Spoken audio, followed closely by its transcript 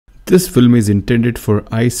This film is intended for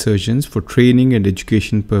eye surgeons for training and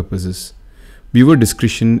education purposes. Viewer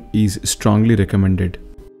discretion is strongly recommended.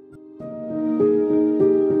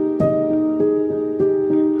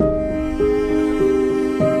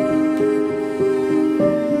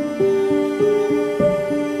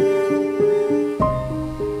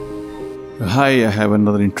 Hi, I have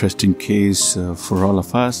another interesting case for all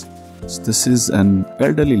of us. This is an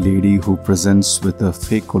elderly lady who presents with a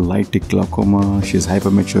phacolytic glaucoma. She has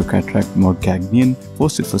hypermature cataract morgagnian,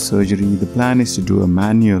 posted for surgery. The plan is to do a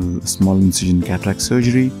manual small incision cataract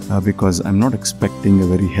surgery because I'm not expecting a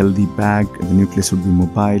very healthy bag. The nucleus would be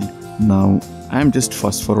mobile. Now, I'm just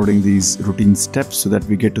fast forwarding these routine steps so that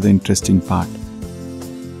we get to the interesting part.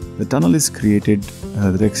 The tunnel is created,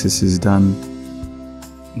 the rhexis is done.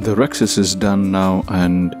 The rhexis is done now,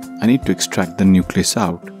 and I need to extract the nucleus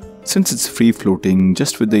out. Since it's free floating,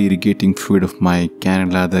 just with the irrigating fluid of my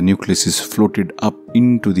cannula, the nucleus is floated up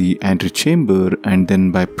into the anterior chamber, and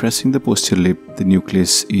then by pressing the posterior lip, the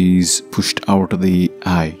nucleus is pushed out of the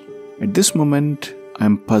eye. At this moment,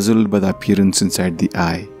 I'm puzzled by the appearance inside the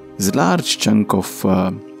eye. There's a large chunk of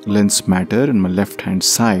lens matter on my left hand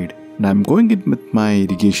side, and I'm going in with my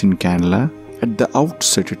irrigation cannula. At the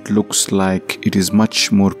outset, it looks like it is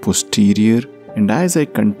much more posterior, and as I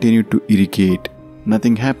continue to irrigate,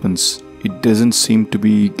 nothing happens. It doesn't seem to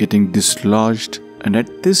be getting dislodged, and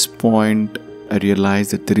at this point I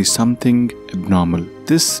realize that there is something abnormal.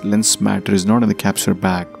 This lens matter is not in the capsular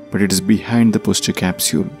bag, but it is behind the posterior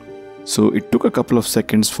capsule. So it took a couple of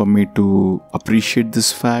seconds for me to appreciate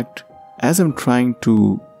this fact. As I'm trying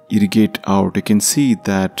to irrigate out, you can see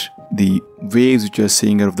that the waves which you are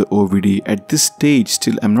seeing are of the OVD. At this stage,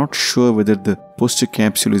 still I'm not sure whether the posterior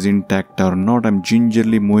capsule is intact or not. I'm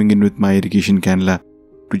gingerly moving in with my irrigation cannula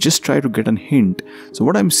to just try to get a hint. So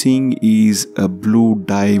what I'm seeing is a blue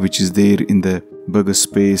dye which is there in the Berger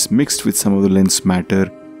space mixed with some of the lens matter,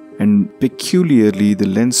 and peculiarly the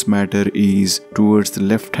lens matter is towards the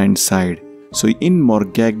left hand side. So in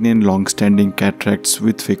morgagnian long-standing cataracts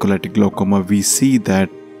with phacolytic glaucoma, we see that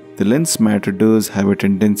the lens matter does have a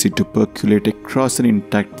tendency to percolate across an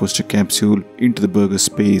intact posterior capsule into the Berger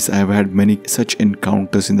space. I have had many such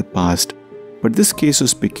encounters in the past. But this case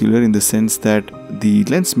was peculiar in the sense that the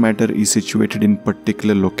lens matter is situated in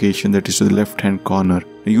particular location, that is to the left hand corner.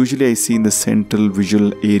 Usually I see in the central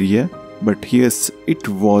visual area, but here it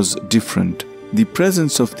was different. The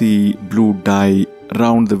presence of the blue dye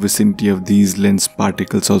around the vicinity of these lens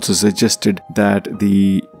particles also suggested that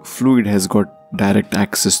the fluid has got direct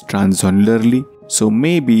access transzonullarly. So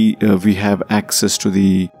maybe we have access to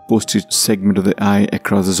the posterior segment of the eye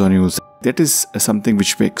across the zonules. That is something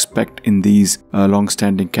which we expect in these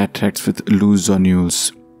long-standing cataracts with loose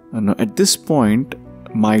zonules. Now at this point,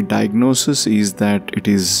 my diagnosis is that it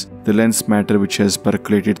is the lens matter which has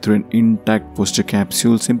percolated through an intact posterior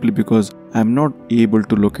capsule, simply because I am not able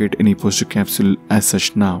to locate any posterior capsule as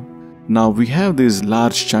such now. Now we have these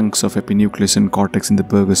large chunks of epinucleus and cortex in the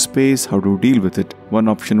Berger space. How to deal with it? One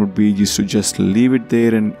option would be just to just leave it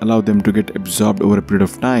there and allow them to get absorbed over a period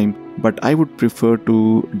of time. But I would prefer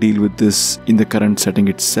to deal with this in the current setting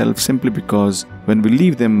itself, simply because when we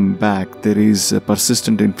leave them back, there is a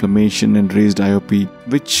persistent inflammation and raised IOP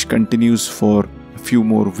which continues for a few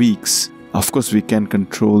more weeks. Of course, we can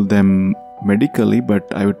control them medically,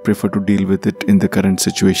 but I would prefer to deal with it in the current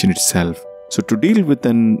situation itself. So to deal with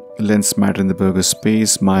an lens matter in the Berger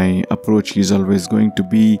space, my approach is always going to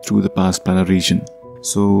be through the pars plana region.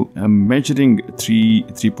 So I'm measuring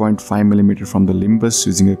 3.5 mm from the limbus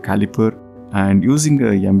using a caliper, and using a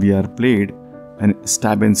MVR blade, a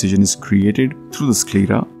stab incision is created through the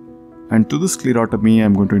sclera. And to the sclerotomy,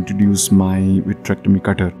 I'm going to introduce my vitrectomy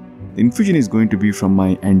cutter. The infusion is going to be from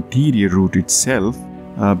my anterior root itself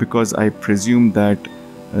because I presume that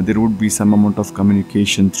there would be some amount of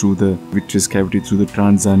communication through the vitreous cavity through the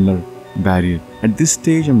transannular barrier. At this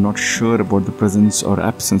stage, I'm not sure about the presence or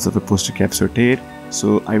absence of a posterior capsular tear,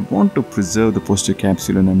 so I want to preserve the posterior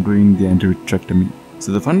capsule and I'm doing the anterior vitrectomy.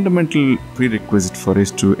 So the fundamental prerequisite for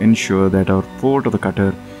is to ensure that our port of the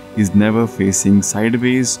cutter is never facing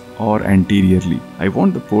sideways or anteriorly. I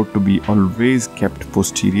want the port to be always kept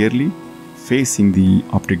posteriorly facing the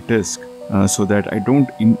optic disc. So that I don't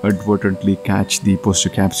inadvertently catch the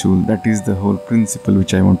posterior capsule. That is the whole principle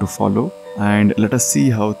which I want to follow, and let us see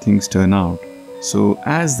how things turn out. So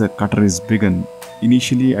as the cutter is begun,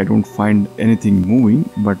 initially I don't find anything moving,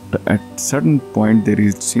 but at certain point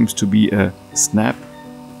there seems to be a snap,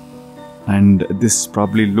 and this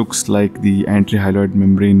probably looks like the anterior hyaloid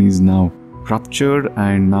membrane is now ruptured,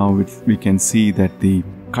 and now we can see that the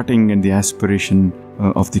cutting and the aspiration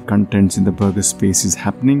of the contents in the Berger space is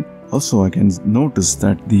happening. Also, I can notice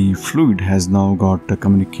that the fluid has now got a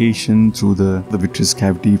communication through the vitreous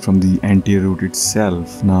cavity from the anterior root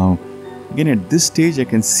itself. Now, again at this stage, I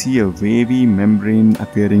can see a wavy membrane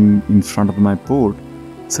appearing in front of my port,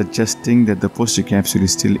 suggesting that the posterior capsule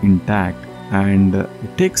is still intact. And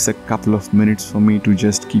it takes a couple of minutes for me to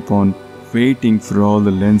just keep on waiting for all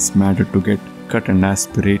the lens matter to get cut and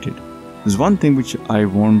aspirated. There's one thing which I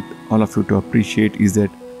want all of you to appreciate is that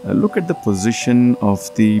look at the position of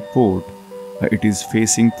the port. It is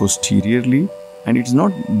facing posteriorly and it's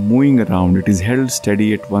not moving around. It is held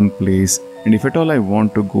steady at one place, and if at all I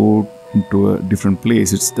want to go into a different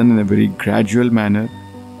place, it's done in a very gradual manner.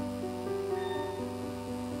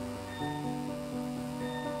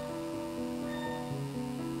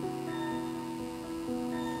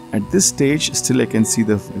 At this stage, still I can see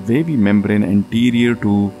the wavy membrane anterior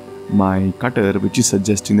to my cutter, which is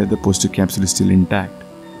suggesting that the posterior capsule is still intact.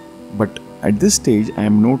 But at this stage, I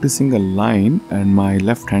am noticing a line on my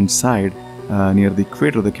left hand side near the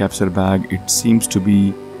equator of the capsule bag. It seems to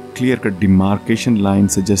be clear-cut demarcation line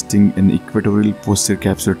suggesting an equatorial posterior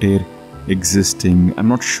capsular tear existing. I'm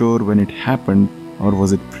not sure when it happened, or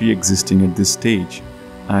was it pre-existing at this stage.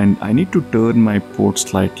 And I need to turn my port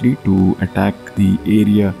slightly to attack the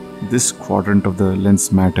area, this quadrant of the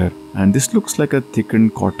lens matter. And this looks like a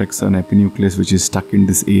thickened cortex and epinucleus which is stuck in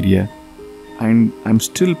this area. And I'm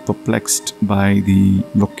still perplexed by the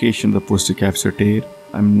location of the posterior capsular tear.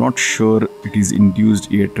 I'm not sure it is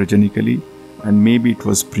induced iatrogenically, and maybe it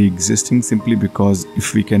was pre-existing simply because,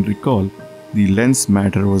 if we can recall, the lens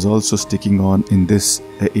matter was also sticking on in this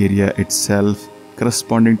area itself,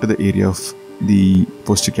 corresponding to the area of the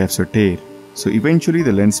posterior capsular tear. So eventually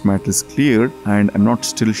the lens matter is cleared, and I'm not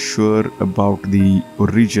still sure about the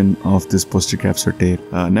origin of this posterior capsular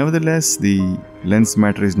tear. Nevertheless, the lens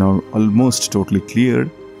matter is now almost totally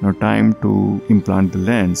cleared. Now time to implant the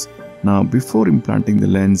lens. Now before implanting the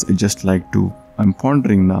lens, I'm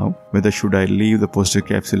pondering now whether should I leave the posterior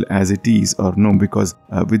capsule as it is or no, because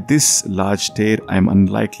with this large tear I'm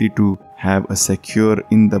unlikely to have a secure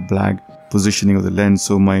in the bag positioning of the lens.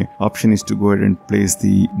 So my option is to go ahead and place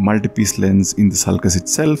the multi-piece lens in the sulcus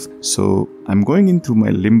itself. So I'm going in through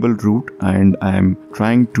my limbal route and I am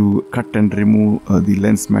trying to cut and remove the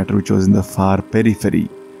lens matter which was in the far periphery.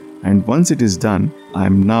 And once it is done,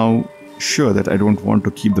 I'm now sure that I don't want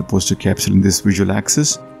to keep the posterior capsule in this visual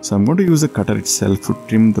axis. So I'm going to use the cutter itself to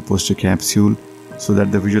trim the posterior capsule so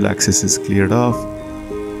that the visual axis is cleared off.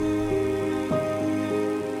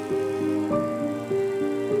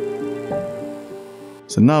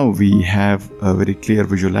 So now we have a very clear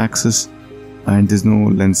visual axis and there's no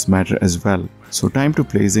lens matter as well. So time to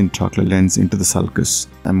place the intraocular lens into the sulcus.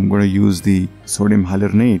 I'm going to use the sodium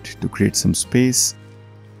hyaluronate to create some space.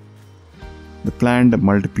 The planned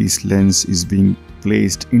multi-piece lens is being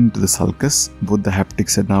placed into the sulcus. Both the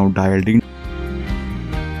haptics are now dialed in.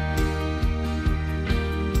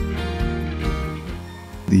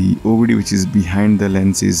 The OVD which is behind the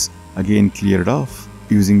lens is again cleared off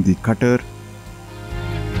using the cutter.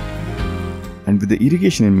 And with the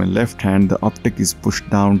irrigation in my left hand, the optic is pushed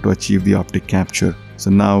down to achieve the optic capture. So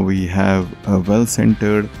now we have a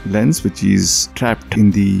well-centered lens which is trapped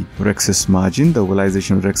in the rhexis margin. The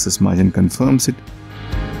ovalization of rhexis margin confirms it.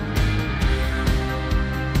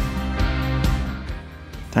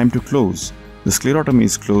 Time to close. The sclerotomy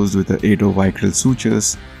is closed with the atobicral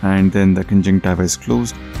sutures, and then the conjunctiva is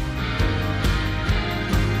closed.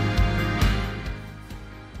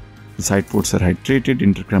 The side ports are hydrated,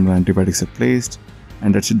 intracameral antibiotics are placed,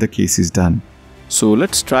 and that's it, the case is done. So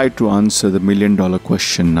let's try to answer the million-dollar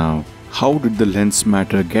question now. How did the lens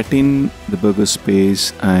matter get in the Berger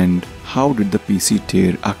space, and how did the PC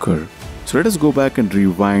tear occur? So let us go back and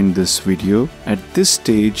rewind this video. At this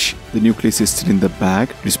stage, the nucleus is still in the bag.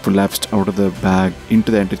 It is prolapsed out of the bag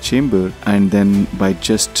into the antechamber, and then by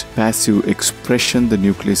just passive expression, the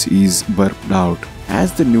nucleus is burped out.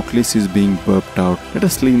 As the nucleus is being burped out, let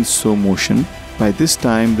us see in slow motion. By this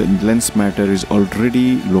time, the lens matter is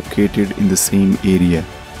already located in the same area,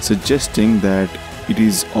 suggesting that it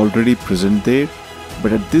is already present there.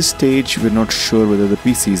 But at this stage, we're not sure whether the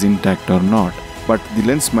PC is intact or not. But the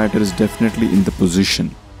lens matter is definitely in the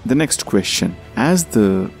position. The next question. As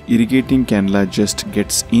the irrigating cannula just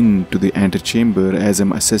gets into the antechamber, as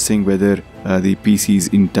I'm assessing whether the PC is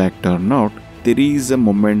intact or not, there is a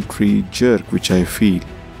momentary jerk which I feel,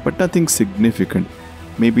 but nothing significant.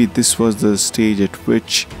 Maybe this was the stage at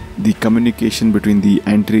which the communication between the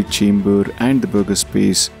anterior chamber and the Berger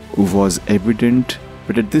space was evident,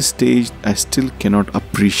 but at this stage I still cannot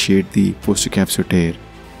appreciate the posterior capsular tear.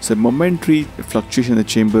 So momentary fluctuation in the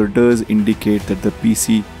chamber does indicate that the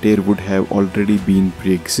PC tear would have already been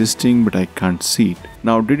pre-existing, but I can't see it.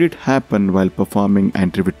 Now, did it happen while performing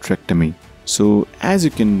anti-vitrectomy? So as you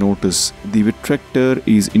can notice, the vitrector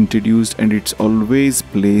is introduced and it's always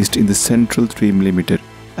placed in the central 3mm.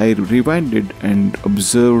 I rewinded and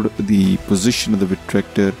observed the position of the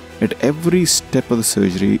vitrector. At every step of the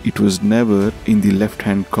surgery, it was never in the left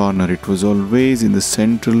hand corner, it was always in the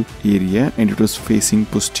central area and it was facing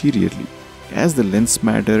posteriorly. As the lens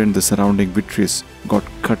matter and the surrounding vitreous got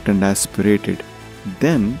cut and aspirated,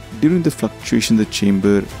 then during the fluctuation in the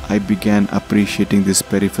chamber, I began appreciating this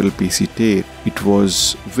peripheral PC tear. It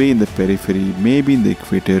was way in the periphery, maybe in the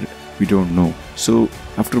equator, we don't know. So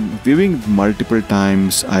after viewing multiple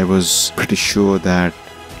times, I was pretty sure that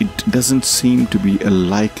it doesn't seem to be a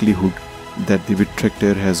likelihood that the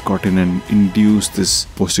vitrector has gotten and induced this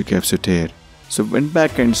posterior capsule tear. So went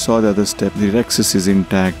back and saw the other step. The rhexis is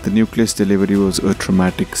intact, the nucleus delivery was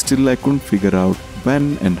traumatic. Still I couldn't figure out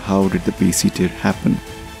when and how did the PC tear happen.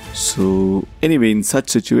 So anyway, in such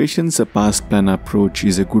situations, a past plana approach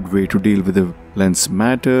is a good way to deal with the lens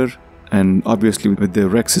matter. And obviously with the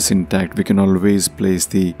rhexis intact, we can always place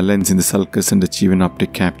the lens in the sulcus and achieve an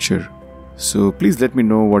optic capture. So please let me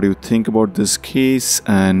know what you think about this case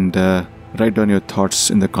and write down your thoughts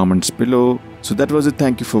in the comments below. So that was it.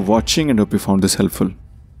 Thank you for watching and hope you found this helpful.